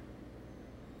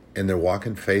in their walk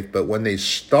in faith, but when they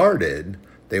started,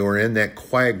 they were in that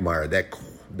quagmire,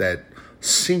 that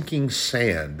sinking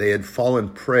sand. They had fallen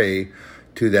prey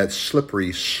to that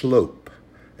slippery slope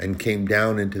and came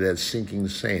down into that sinking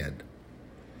sand.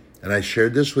 And I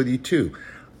shared this with you too.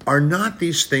 Are not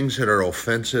these things that are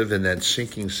offensive in that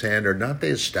sinking sand, are not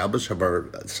they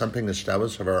something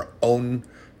established of our own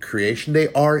creation?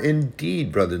 They are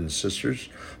indeed, brothers and sisters.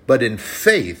 But in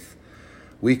faith,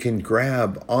 we can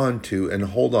grab onto and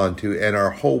hold onto, and our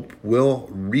hope will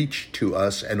reach to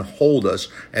us and hold us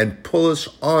and pull us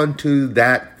onto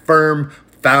that firm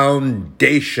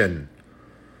foundation.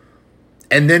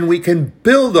 And then we can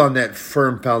build on that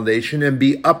firm foundation and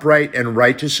be upright and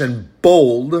righteous and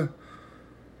bold,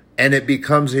 and it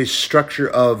becomes a structure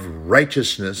of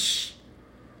righteousness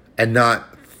and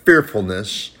not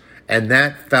fearfulness, and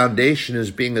that foundation is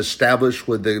being established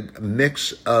with a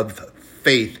mix of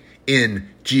faith in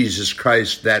Jesus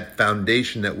Christ, that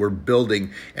foundation that we're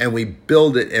building, and we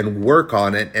build it and work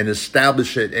on it and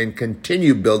establish it and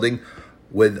continue building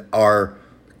with our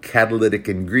catalytic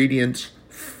ingredients,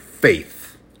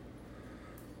 faith.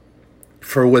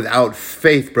 For without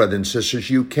faith, brothers and sisters,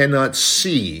 you cannot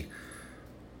see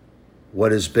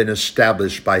what has been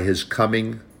established by his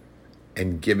coming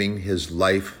and giving his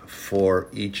life for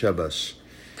each of us.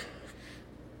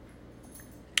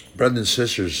 Brothers and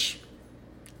sisters,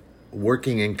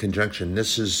 working in conjunction,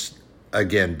 this is,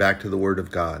 again, back to the Word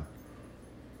of God.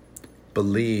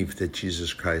 Believe that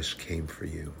Jesus Christ came for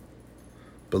you.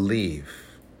 Believe.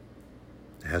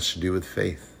 It has to do with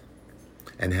faith.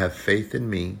 And have faith in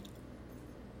me,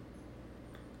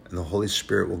 and the Holy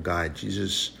Spirit will guide.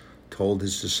 Jesus told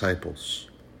his disciples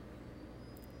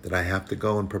that I have to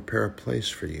go and prepare a place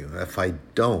for you. If I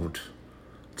don't,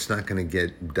 it's not going to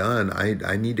get done.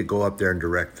 I need to go up there and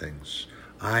direct things.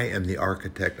 I am the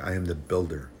architect. I am the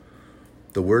builder.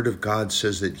 The Word of God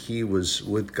says that he was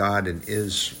with God and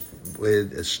is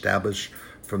established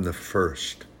from the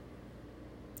first.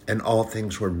 And all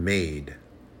things were made.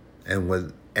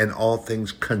 And all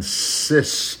things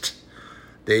consist.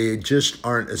 They just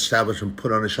aren't established and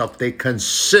put on a shelf. They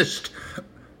consist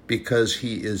because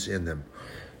he is in them.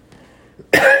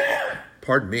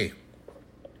 Pardon me.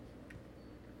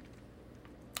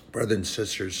 Brothers and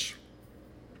sisters,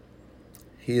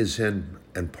 he is in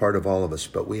and part of all of us,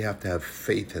 but we have to have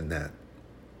faith in that.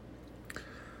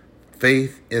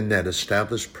 Faith in that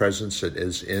established presence that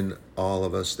is in all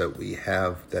of us, that we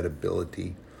have that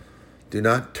ability. Do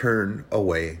not turn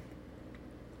away.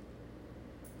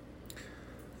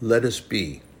 Let us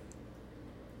be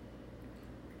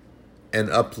and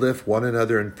uplift one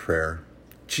another in prayer.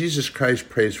 Jesus Christ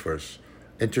prays for us,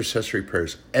 intercessory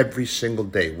prayers, every single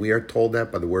day. We are told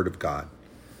that by the Word of God.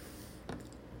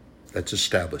 That's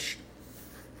established.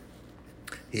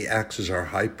 He acts as our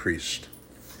high priest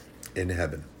in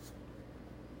heaven.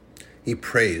 He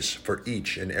prays for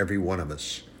each and every one of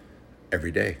us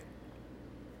every day.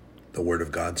 The Word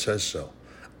of God says so.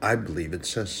 I believe it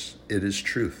says it is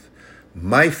truth.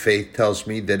 My faith tells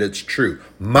me that it's true.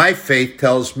 My faith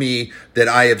tells me that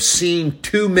I have seen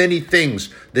too many things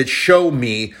that show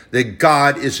me that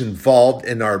God is involved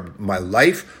in my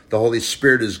life. The Holy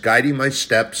Spirit is guiding my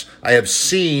steps. I have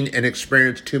seen and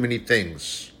experienced too many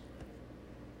things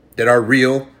that are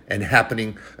real and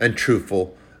happening and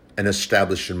truthful and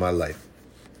established in my life.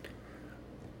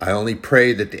 I only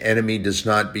pray that the enemy does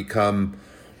not become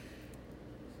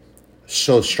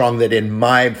so strong that in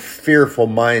my fearful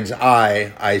mind's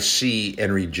eye, I see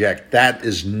and reject. That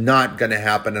is not going to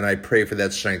happen, and I pray for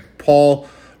that strength. Paul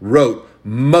wrote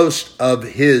most of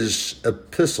his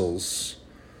epistles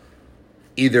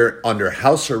either under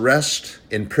house arrest,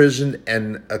 in prison,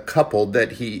 and a couple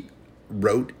that he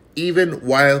wrote even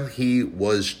while he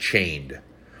was chained.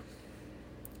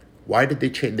 Why did they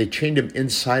chain? They chained him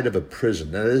inside of a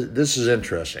prison. Now, this is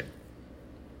interesting.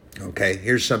 Okay,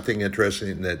 here's something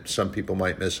interesting that some people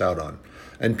might miss out on.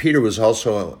 And Peter was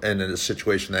also in a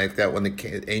situation like that when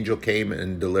the angel came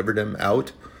and delivered him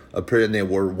out of prison. They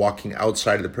were walking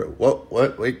outside of the prison.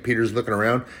 What? Wait, Peter's looking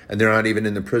around, and they're not even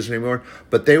in the prison anymore.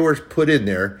 But they were put in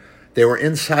there. They were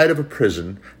inside of a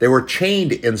prison. They were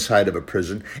chained inside of a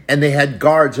prison, and they had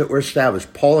guards that were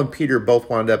established. Paul and Peter both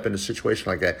wound up in a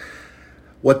situation like that.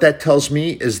 What that tells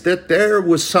me is that there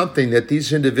was something that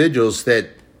these individuals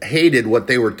that hated what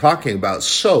they were talking about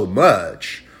so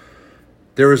much,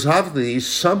 there was obviously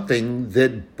something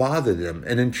that bothered them,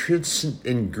 an intrinsic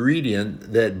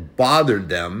ingredient that bothered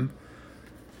them,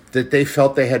 that they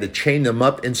felt they had to chain them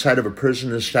up inside of a prison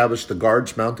and establish the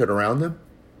guards mounted around them.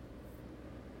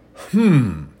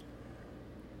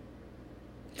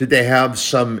 Did they have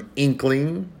some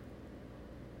inkling?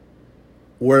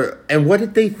 And what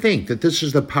did they think? That this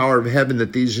is the power of heaven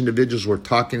that these individuals were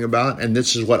talking about, and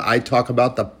this is what I talk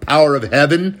about, the power of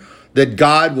heaven that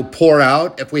God will pour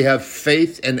out if we have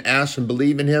faith and ask and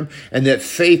believe in him, and that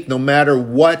faith, no matter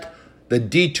what the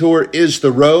detour is,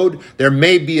 the road, there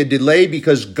may be a delay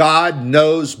because God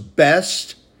knows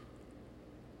best.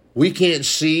 We can't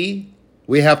see.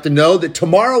 We have to know that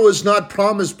tomorrow is not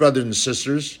promised, brothers and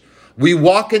sisters. We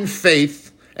walk in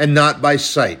faith and not by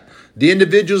sight. The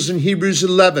individuals in Hebrews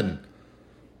 11,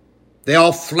 they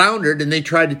all floundered and they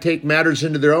tried to take matters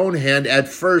into their own hand at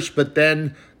first, but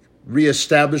then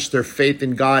reestablished their faith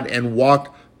in God and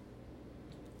walked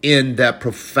in that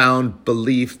profound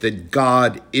belief that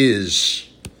God is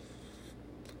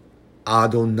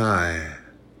Adonai,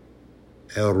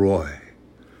 El Roi,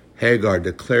 Hagar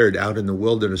declared out in the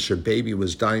wilderness her baby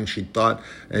was dying, she thought,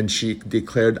 and she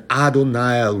declared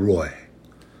Adonai El Roi,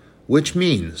 which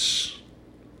means,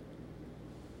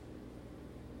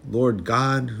 Lord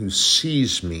God who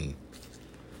sees me.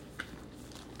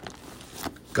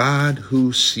 God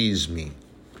who sees me.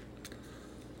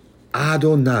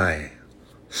 Adonai,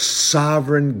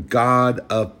 sovereign God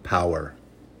of power.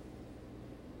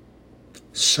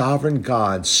 Sovereign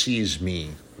God sees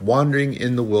me, wandering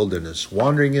in the wilderness,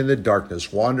 wandering in the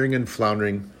darkness, wandering and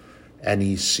floundering, and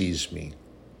he sees me.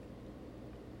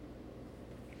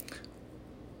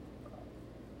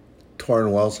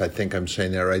 Torrin Wells, I think I'm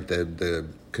saying that right, the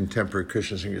contemporary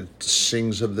Christian singer,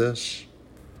 sings of this.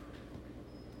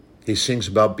 He sings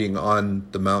about being on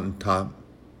the mountaintop,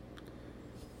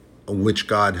 which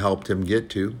God helped him get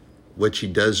to, which he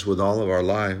does with all of our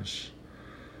lives.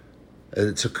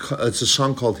 It's a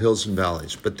song called Hills and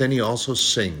Valleys, but then he also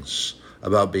sings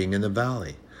about being in the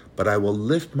valley. But I will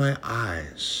lift my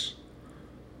eyes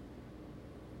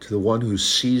to the one who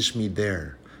sees me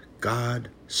there. God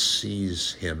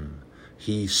sees him.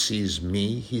 He sees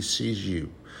me. He sees you.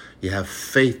 You have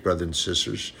faith, brothers and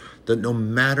sisters, that no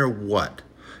matter what,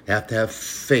 you have to have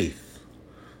faith.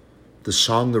 The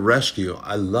song, The Rescue,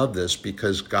 I love this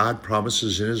because God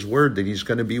promises in his word that he's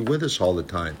going to be with us all the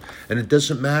time. And it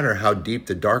doesn't matter how deep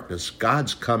the darkness,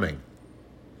 God's coming.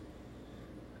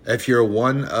 If you're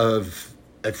one of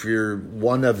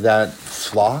that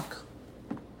flock,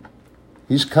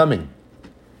 he's coming.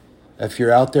 If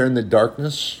you're out there in the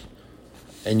darkness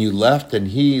and you left and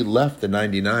he left the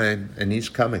 99 and he's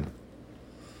coming.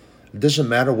 It doesn't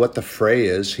matter what the fray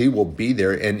is, he will be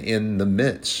there and in the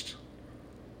midst.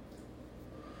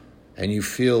 And you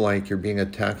feel like you're being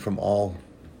attacked from all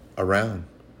around.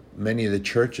 Many of the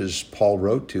churches Paul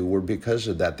wrote to were because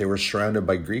of that. They were surrounded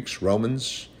by Greeks,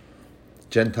 Romans,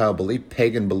 Gentile belief,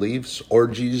 pagan beliefs,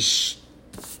 orgies,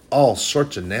 all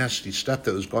sorts of nasty stuff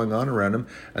that was going on around them.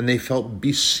 And they felt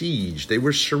besieged. They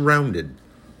were surrounded.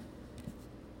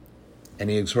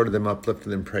 And he exhorted them,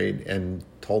 uplifted them, prayed, and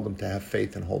told them to have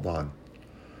faith and hold on.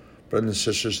 Brothers and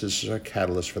sisters, this is our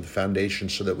catalyst for the foundation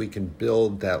so that we can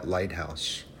build that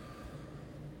lighthouse.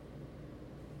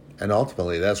 And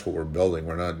ultimately, that's what we're building.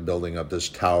 We're not building up this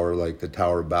tower like the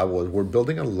Tower of Babel. We're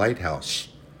building a lighthouse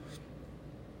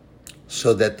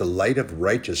so that the light of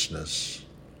righteousness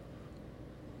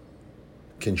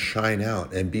can shine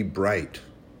out and be bright.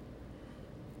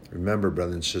 Remember,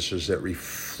 brothers and sisters, that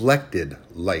reflected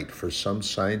light, for some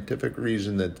scientific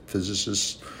reason that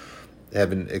physicists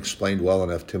haven't explained well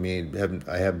enough to me,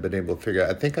 I haven't been able to figure out.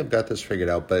 I think I've got this figured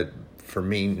out, but for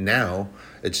me now,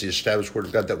 it's the established word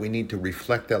of God that we need to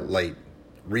reflect that light.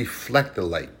 Reflect the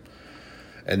light.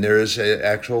 And there is an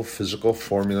actual physical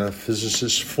formula,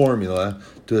 physicist formula,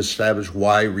 to establish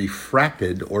why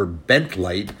refracted or bent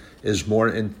light is more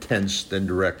intense than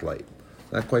direct light.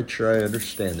 Not quite sure I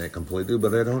understand that completely,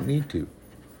 but I don't need to.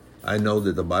 I know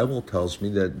that the Bible tells me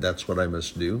that that's what I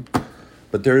must do,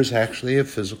 but there is actually a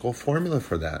physical formula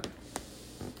for that.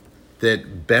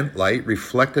 That bent light,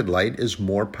 reflected light, is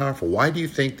more powerful. Why do you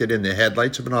think that in the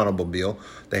headlights of an automobile,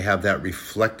 they have that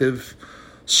reflective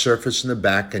surface in the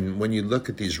back? And when you look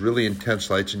at these really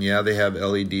intense lights, and yeah, they have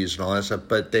LEDs and all that stuff,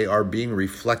 but they are being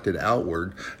reflected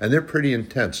outward, and they're pretty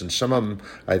intense. And some of them,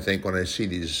 I think, when I see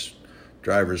these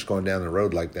drivers going down the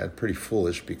road like that, pretty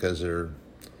foolish because they're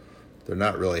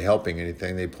not really helping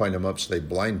anything. They point them up so they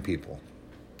blind people.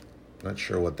 Not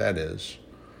sure what that is.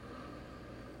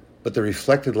 But the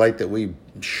reflected light that we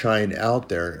shine out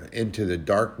there into the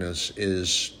darkness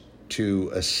is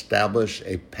to establish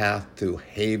a path to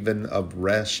haven of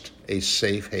rest, a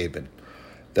safe haven.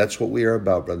 That's what we are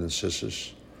about, brothers and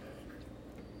sisters.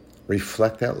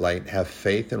 Reflect that light, have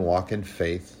faith and walk in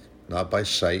faith, not by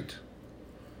sight.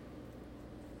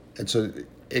 And so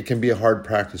it can be a hard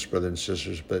practice, brothers and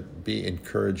sisters, but be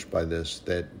encouraged by this,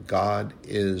 that God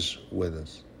is with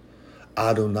us.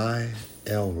 Adonai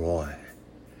El Roi.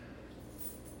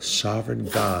 Sovereign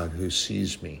God who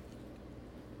sees me.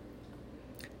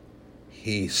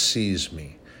 He sees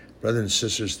me. Brothers and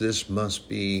sisters, this must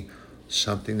be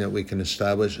something that we can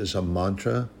establish as a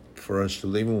mantra for us to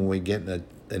live when we get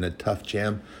in a tough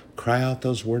jam. Cry out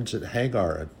those words that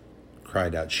Hagar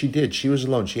cried out. She did. She was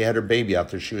alone. She had her baby out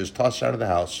there. She was tossed out of the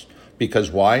house.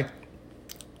 Because why?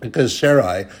 Because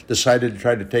Sarai decided to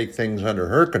try to take things under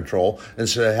her control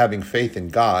instead of having faith in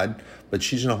God. But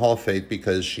she's in a hall of faith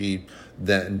because she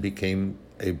then became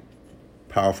a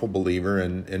powerful believer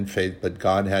in faith. But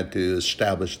God had to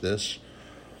establish this.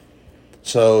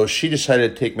 So she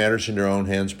decided to take matters into her own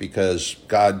hands because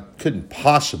God couldn't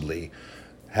possibly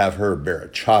have her bear a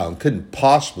child, couldn't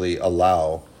possibly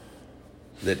allow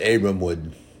that Abram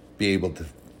would be able to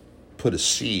put a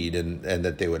seed and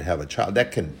that they would have a child.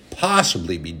 That can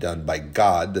possibly be done by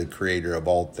God, the creator of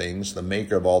all things, the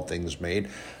maker of all things made.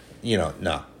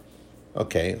 No.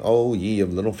 Okay, oh, ye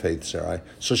of little faith, Sarai.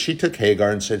 So she took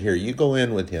Hagar and said, here, you go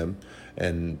in with him,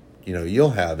 and,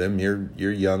 you'll have him.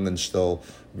 You're young and still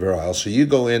virile. So you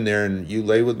go in there and you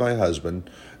lay with my husband,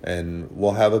 and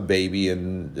we'll have a baby,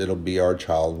 and it'll be our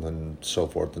child, and so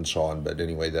forth and so on. But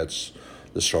anyway, that's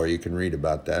the story. You can read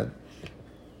about that.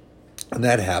 And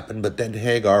that happened, but then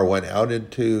Hagar went out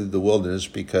into the wilderness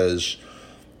because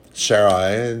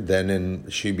Sarai,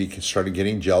 she started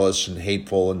getting jealous and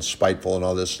hateful and spiteful and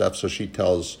all this stuff. So she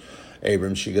tells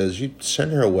Abram, she goes, you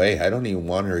send her away. I don't even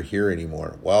want her here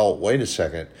anymore. Well, wait a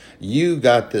second. You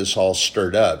got this all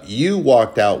stirred up. You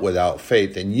walked out without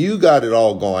faith, and you got it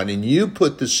all going, and you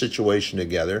put this situation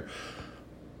together.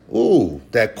 Ooh,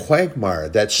 that quagmire,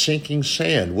 that sinking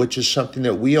sand, which is something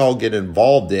that we all get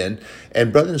involved in.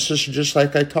 And brothers and sisters, just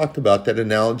like I talked about, that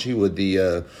analogy with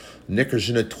the knickers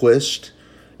in a twist.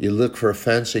 You look for a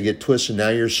fence, they get twisted, now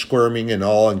you're squirming and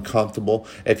all uncomfortable.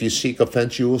 If you seek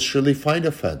offense, you will surely find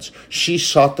offense. She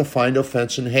sought to find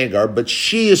offense in Hagar, but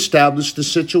she established the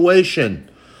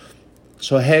situation.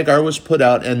 So Hagar was put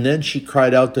out, and then she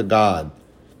cried out to God.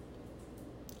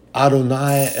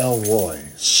 Adonai El Roi,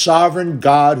 sovereign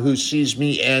God who sees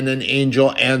me, and an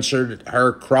angel answered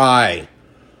her cry,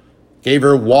 gave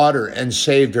her water and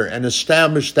saved her, and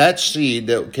established that seed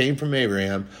that came from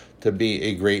Abraham to be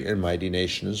a great and mighty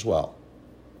nation as well.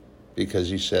 Because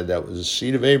he said that was the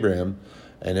seed of Abraham,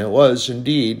 and it was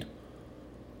indeed.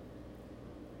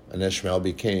 And Ishmael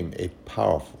became a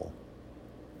powerful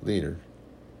leader.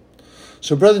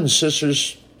 So brothers and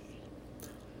sisters,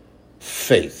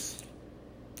 faith.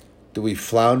 Do we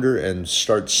flounder and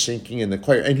start sinking in the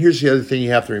clay? And here's the other thing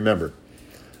you have to remember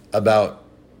about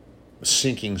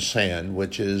sinking sand,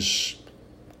 which is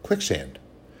quicksand.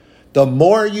 The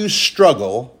more you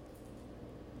struggle,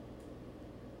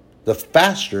 the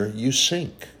faster you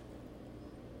sink.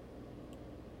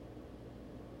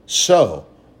 So,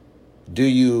 do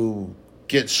you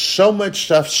get so much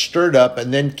stuff stirred up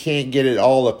and then can't get it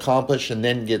all accomplished, and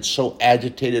then get so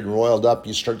agitated and roiled up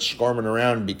you start squirming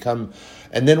around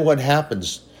and then what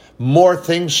happens? More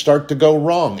things start to go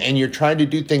wrong, and you're trying to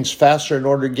do things faster in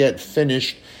order to get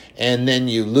finished, and then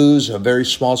you lose a very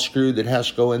small screw that has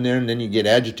to go in there, and then you get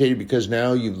agitated because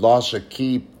now you've lost a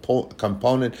key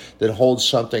component that holds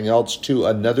something else to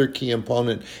another key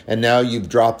component, and now you've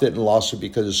dropped it and lost it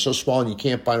because it's so small and you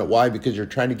can't find it. Why? Because you're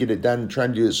trying to get it done and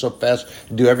trying to do it so fast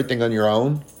and do everything on your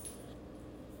own.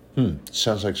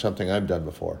 Sounds like something I've done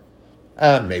before.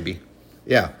 Maybe.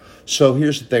 Yeah. So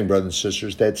here's the thing, brothers and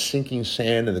sisters, that sinking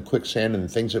sand and the quicksand and the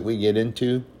things that we get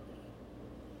into,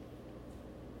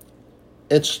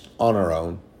 it's on our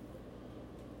own.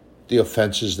 The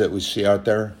offenses that we see out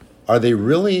there, are they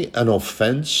really an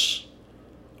offense,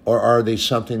 or are they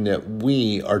something that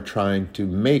we are trying to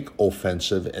make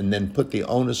offensive and then put the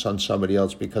onus on somebody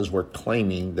else because we're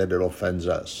claiming that it offends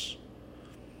us?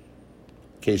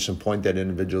 Case in point, that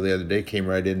individual the other day came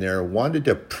right in there and wanted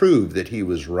to prove that he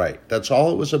was right. That's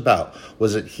all it was about,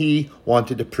 was that he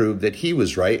wanted to prove that he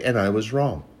was right and I was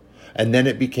wrong. And then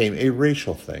it became a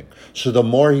racial thing. So the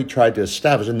more he tried to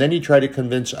establish, and then he tried to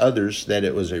convince others that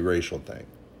it was a racial thing.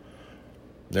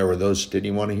 There were those that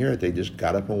didn't want to hear it. They just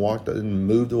got up and walked and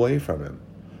moved away from him.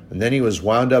 And then he was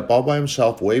wound up all by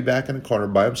himself, way back in the corner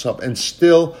by himself, and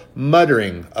still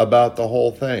muttering about the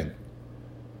whole thing.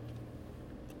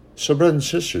 So, brothers and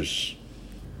sisters,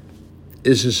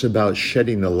 is this about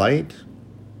shedding the light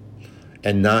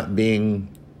and not being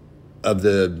of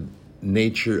the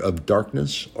nature of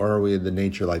darkness, or are we of the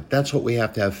nature of light? That's what we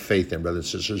have to have faith in,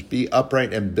 brothers and sisters. Be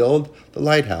upright and build the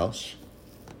lighthouse.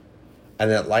 And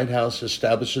that lighthouse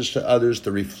establishes to others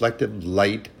the reflective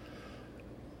light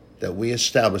that we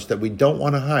establish, that we don't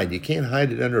want to hide. You can't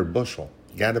hide it under a bushel.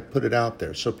 You got to put it out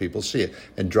there so people see it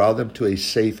and draw them to a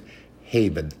safe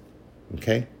haven.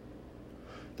 Okay?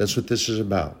 That's what this is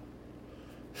about.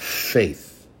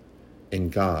 Faith in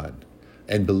God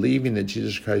and believing that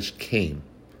Jesus Christ came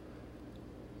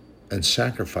and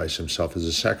sacrificed himself as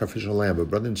a sacrificial lamb. But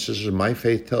brothers and sisters, my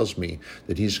faith tells me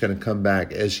that he's going to come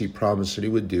back as he promised that he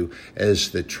would do, as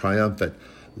the triumphant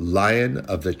Lion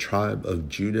of the tribe of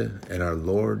Judah and our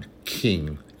Lord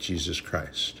King, Jesus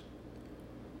Christ.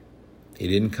 He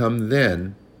didn't come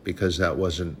then because that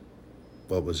wasn't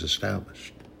what was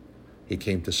established. He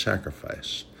came to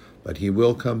sacrifice. But he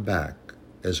will come back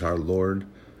as our Lord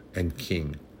and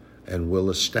King and will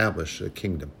establish a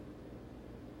kingdom.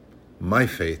 My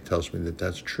faith tells me that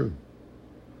that's true.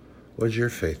 What does your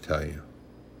faith tell you?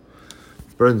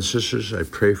 Brothers and sisters, I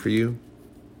pray for you.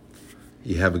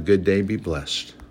 You have a good day. Be blessed.